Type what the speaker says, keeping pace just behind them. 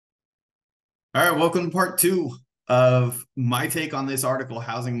All right, welcome to part two of my take on this article,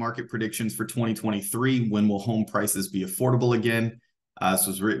 Housing Market Predictions for 2023. When will home prices be affordable again? This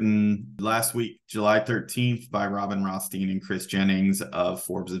was written last week, July 13th, by Robin Rothstein and Chris Jennings of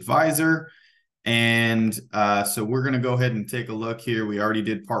Forbes Advisor. And so we're going to go ahead and take a look here. We already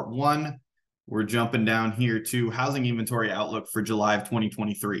did part one. We're jumping down here to housing inventory outlook for July of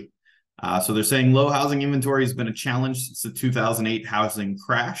 2023. So they're saying low housing inventory has been a challenge since the 2008 housing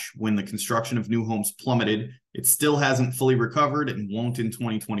crash when the construction of new homes plummeted. It still hasn't fully recovered and won't in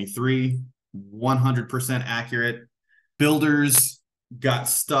 2023. 100% accurate. Builders got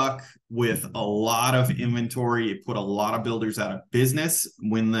stuck with a lot of inventory. It put a lot of builders out of business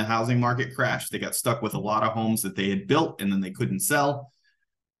when the housing market crashed. They got stuck with a lot of homes that they had built and then they couldn't sell.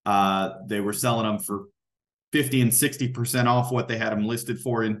 They were selling them for 50 and 60% off what they had them listed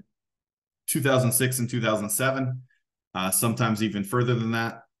for in 2006 and 2007, sometimes even further than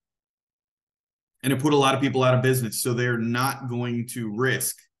that. And it put a lot of people out of business. So they're not going to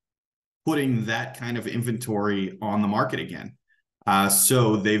risk putting that kind of inventory on the market again.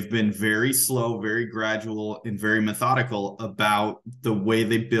 So they've been very slow, very gradual, and very methodical about the way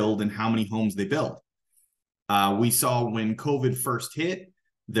they build and how many homes they build. We saw when COVID first hit,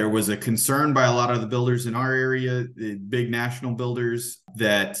 there was a concern by a lot of the builders in our area, the big national builders,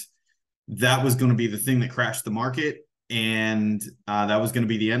 that was going to be the thing that crashed the market, and that was going to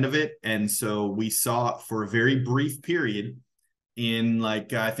be the end of it. And so we saw for a very brief period in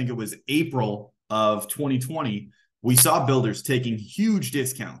I think it was April of 2020, we saw builders taking huge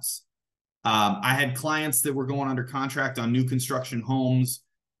discounts. I had clients that were going under contract on new construction homes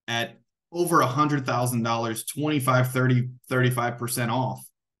at over $100,000, 25, 30, 35% off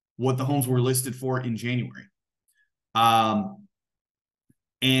what the homes were listed for in January.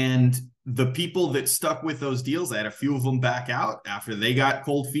 And the people that stuck with those deals, I had a few of them back out after they got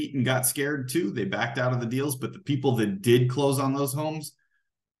cold feet and got scared too. They backed out of the deals. But the people that did close on those homes,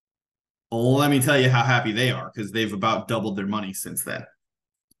 let me tell you how happy they are, because they've about doubled their money since then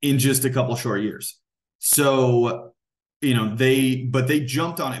in just a couple short years. So, they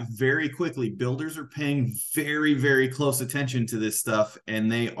jumped on it very quickly. Builders are paying very, very close attention to this stuff,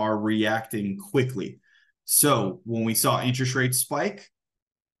 and they are reacting quickly. So when we saw interest rates spike,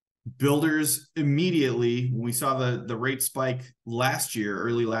 builders immediately, when we saw the rate spike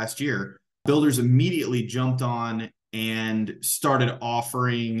early last year, builders immediately jumped on and started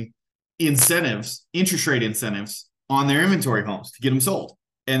offering incentives, interest rate incentives on their inventory homes to get them sold.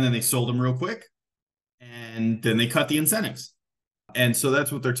 And then they sold them real quick, and then they cut the incentives. And so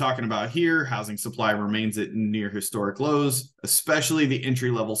that's what they're talking about here. Housing supply remains at near historic lows, especially the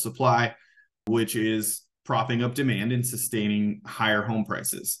entry-level supply, which is propping up demand and sustaining higher home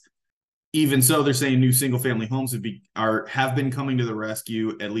prices. Even so, they're saying new single-family homes have been coming to the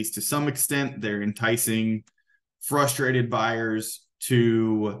rescue, at least to some extent. They're enticing frustrated buyers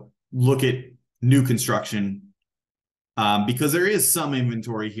to look at new construction because there is some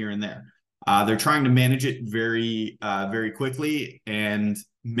inventory here and there. They're trying to manage it very, very quickly and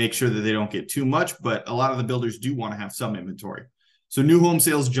make sure that they don't get too much, but a lot of the builders do want to have some inventory. So new home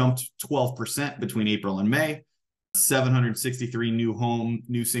sales jumped 12% between April and May. 763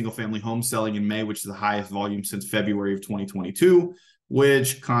 new single-family homes selling in May, which is the highest volume since February of 2022,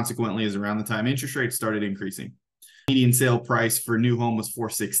 which consequently is around the time interest rates started increasing. Median sale price for new home was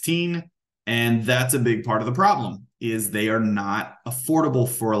 $416, and that's a big part of the problem, is they are not affordable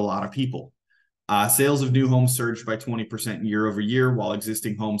for a lot of people. Sales of new homes surged by 20% year over year, while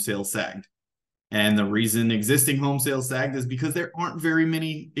existing home sales sagged. And the reason existing home sales sagged is because there aren't very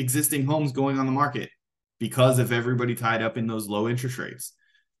many existing homes going on the market, because of everybody tied up in those low interest rates.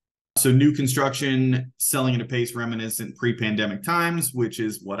 So new construction selling at a pace reminiscent pre-pandemic times, which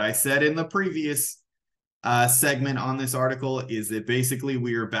is what I said in the previous segment on this article, is that basically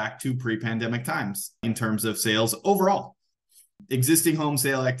we are back to pre-pandemic times in terms of sales overall. Existing home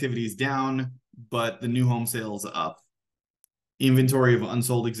sale activity is down, but the new home sales up. Inventory of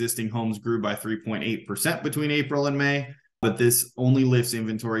unsold existing homes grew by 3.8% between April and May, but this only lifts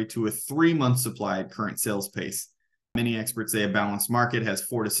inventory to a 3-month supply at current sales pace. Many experts say a balanced market has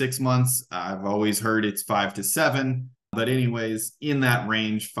 4 to 6 months. I've always heard it's 5 to 7. But anyways, in that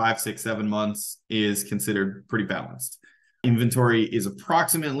range, 5, 6, 7 months is considered pretty balanced. Inventory is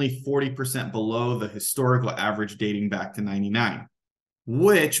approximately 40% below the historical average dating back to 99,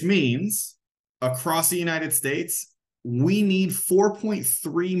 which means across the United States, we need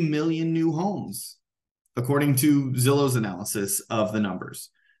 4.3 million new homes, according to Zillow's analysis of the numbers.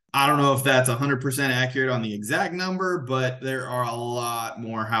 I don't know if that's 100% accurate on the exact number, but there are a lot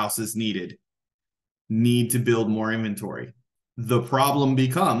more houses need to build more inventory. The problem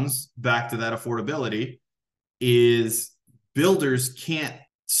becomes, back to that affordability, is builders can't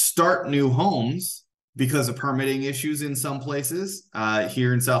start new homes because of permitting issues in some places.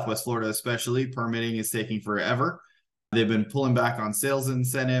 Here in Southwest Florida, especially, permitting is taking forever. They've been pulling back on sales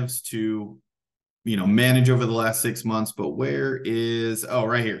incentives to, manage over the last 6 months. But right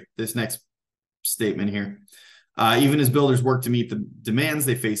here, this next statement here. Even as builders work to meet the demands,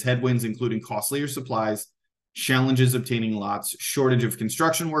 they face headwinds, including costlier supplies, challenges obtaining lots, shortage of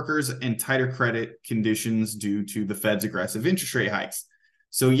construction workers, and tighter credit conditions due to the Fed's aggressive interest rate hikes.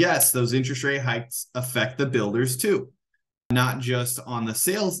 So yes, those interest rate hikes affect the builders too, not just on the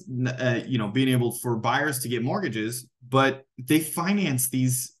sales, being able for buyers to get mortgages, but they finance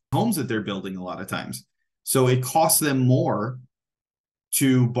these homes that they're building a lot of times. So it costs them more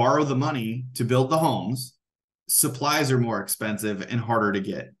to borrow the money to build the homes. Supplies are more expensive and harder to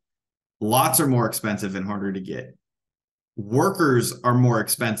get. Lots are more expensive and harder to get. Workers are more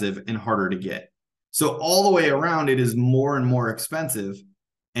expensive and harder to get. So all the way around, it is more and more expensive.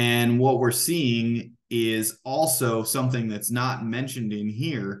 And what we're seeing is also something that's not mentioned in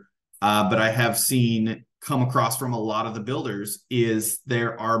here, but I have seen come across from a lot of the builders, is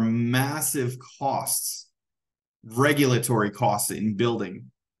there are massive costs, regulatory costs in building.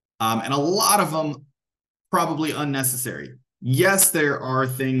 And a lot of them probably unnecessary. Yes, there are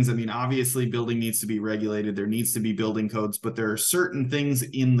things, obviously building needs to be regulated. There needs to be building codes, but there are certain things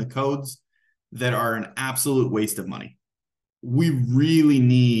in the codes that are an absolute waste of money. We really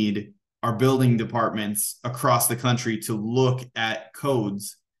need our building departments across the country to look at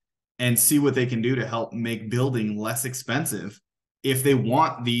codes and see what they can do to help make building less expensive if they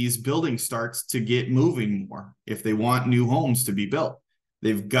want these building starts to get moving more, if they want new homes to be built.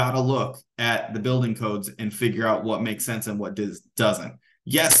 They've got to look at the building codes and figure out what makes sense and what doesn't.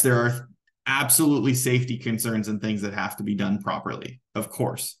 Yes, there are absolutely safety concerns and things that have to be done properly, of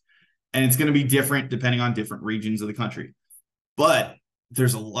course. And it's going to be different depending on different regions of the country. But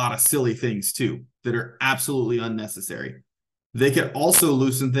there's a lot of silly things too that are absolutely unnecessary. They could also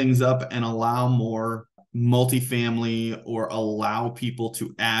loosen things up and allow more multifamily or allow people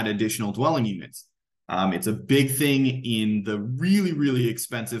to add additional dwelling units. It's a big thing in the really, really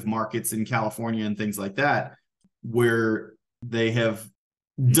expensive markets in California and things like that, where they have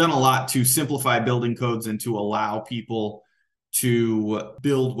done a lot to simplify building codes and to allow people to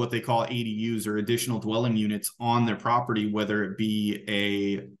build what they call ADUs, or additional dwelling units, on their property, whether it be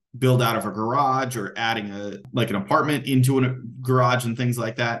a build out of a garage or adding an apartment into a garage and things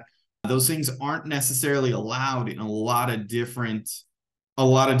like that. Those things aren't necessarily allowed in a lot of different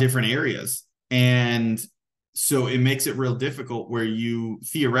areas. And so it makes it real difficult, where you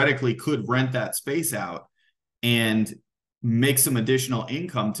theoretically could rent that space out and make some additional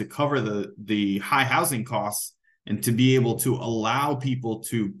income to cover the high housing costs, and to be able to allow people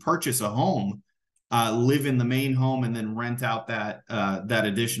to purchase a home, live in the main home, and then rent out that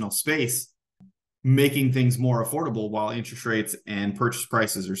additional space, making things more affordable while interest rates and purchase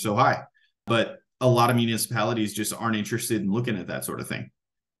prices are so high. But a lot of municipalities just aren't interested in looking at that sort of thing.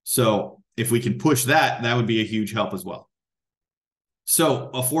 So if we can push that, that would be a huge help as well. So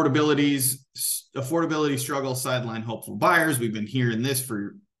affordability struggle, sideline hopeful buyers. We've been hearing this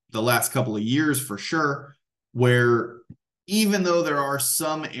for the last couple of years for sure, where even though there are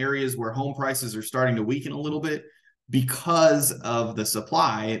some areas where home prices are starting to weaken a little bit because of the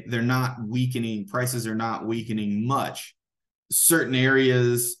supply, they're not weakening. Prices are not weakening much. Certain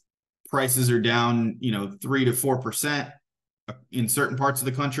areas, prices are down, 3 to 4% in certain parts of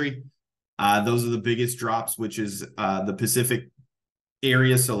the country. Those are the biggest drops, which is the Pacific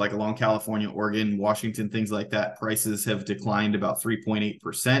area. So like along California, Oregon, Washington, things like that, prices have declined about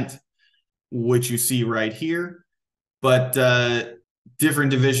 3.8%, which you see right here. But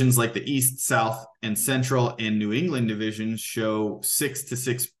different divisions like the East, South, and Central and New England divisions show 6 and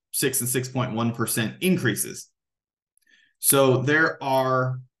 6.1% increases. So there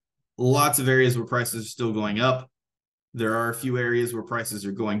are lots of areas where prices are still going up. There are a few areas where prices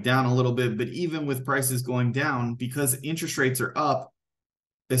are going down a little bit, but even with prices going down, because interest rates are up,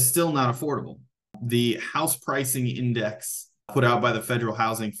 it's still not affordable. The house pricing index put out by the Federal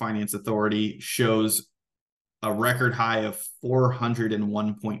Housing Finance Authority shows a record high of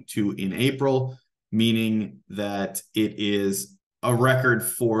 401.2 in April, meaning that it is a record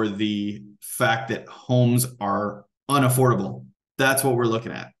for the fact that homes are unaffordable. That's what we're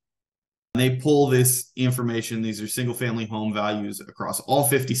looking at. They pull this information. These are single family home values across all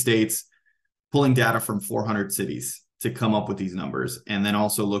 50 states, pulling data from 400 cities to come up with these numbers, and then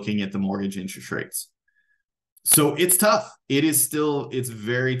also looking at the mortgage interest rates. So it's tough. It's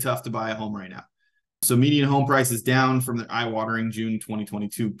very tough to buy a home right now. So median home price is down from the eye-watering June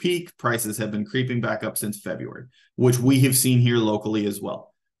 2022 peak. Prices have been creeping back up since February, which we have seen here locally as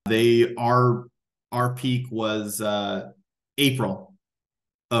well. Our peak was April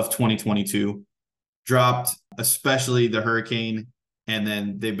of 2022, dropped, especially the hurricane, and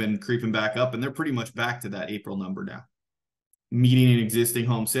then they've been creeping back up, and they're pretty much back to that April number now. Median existing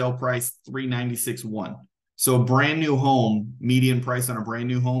home sale price, $396,100. So a brand new home, median price on a brand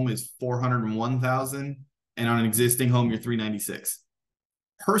new home is $401,000, and on an existing home, you're $396,000.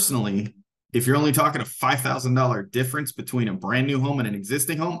 Personally, if you're only talking a $5,000 difference between a brand new home and an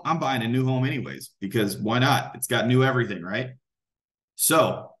existing home, I'm buying a new home anyways, because why not? It's got new everything, right?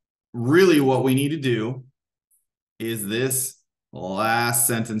 So really what we need to do is this last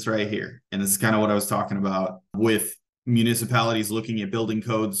sentence right here. And this is kind of what I was talking about with municipalities looking at building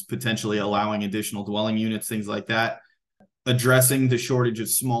codes, potentially allowing additional dwelling units, things like that, addressing the shortage of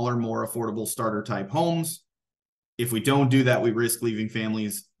smaller, more affordable starter type homes. If we don't do that, we risk leaving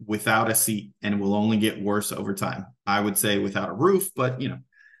families without a seat, and it will only get worse over time. I would say without a roof, but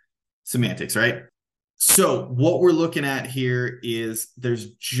semantics, right? So what we're looking at here is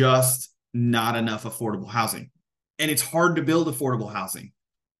there's just not enough affordable housing, and it's hard to build affordable housing.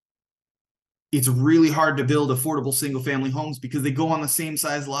 It's really hard to build affordable single family homes because they go on the same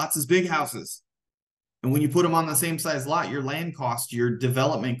size lots as big houses. And when you put them on the same size lot, your land costs, your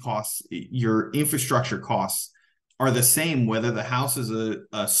development costs, your infrastructure costs are the same, whether the house is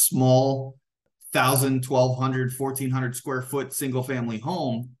a small 1,000, 1,200, 1,400 square foot single family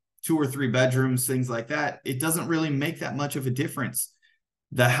home, 2 or 3 bedrooms, things like that. It doesn't really make that much of a difference.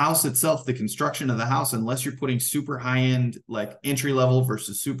 The house itself, the construction of the house, unless you're putting super high-end, like entry-level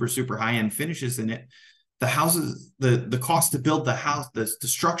versus super high-end finishes in it, the houses, the cost to build the house, the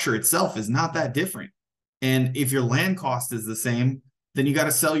structure itself is not that different. And if your land cost is the same, then you got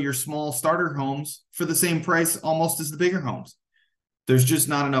to sell your small starter homes for the same price almost as the bigger homes. There's just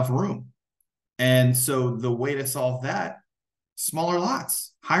not enough room. And so the way to solve that, smaller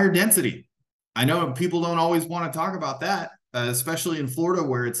lots, higher density. I know people don't always want to talk about that, especially in Florida,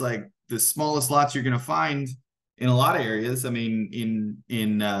 where it's like the smallest lots you're going to find in a lot of areas. I mean,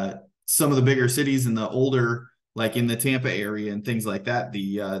 in some of the bigger cities in the older, like in the Tampa area and things like that,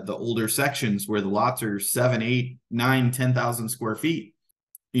 the older sections where the lots are 7, 8, 9, 10,000 square feet,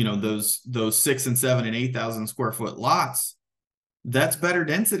 those 6 and 7 and 8,000 square foot lots, that's better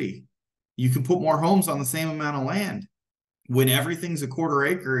density. You can put more homes on the same amount of land. When everything's a quarter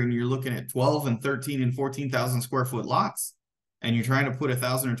acre and you're looking at 12 and 13 and 14,000 square foot lots, and you're trying to put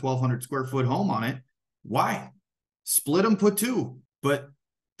 1,000 or 1,200 square foot home on it, why? Split them, put 2. But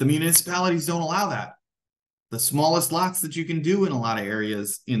the municipalities don't allow that. The smallest lots that you can do in a lot of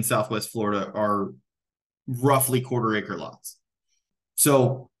areas in Southwest Florida are roughly quarter acre lots.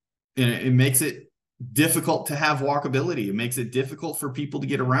 So it makes it difficult to have walkability. It makes it difficult for people to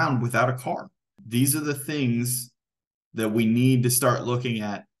get around without a car. These are the things that we need to start looking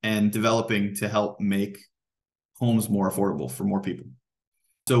at and developing to help make homes more affordable for more people.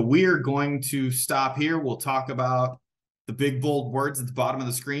 So we are going to stop here. We'll talk about the big bold words at the bottom of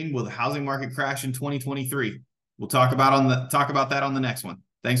the screen. Will the housing market crash in 2023? We'll talk about that on the next one.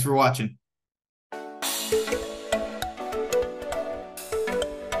 Thanks for watching.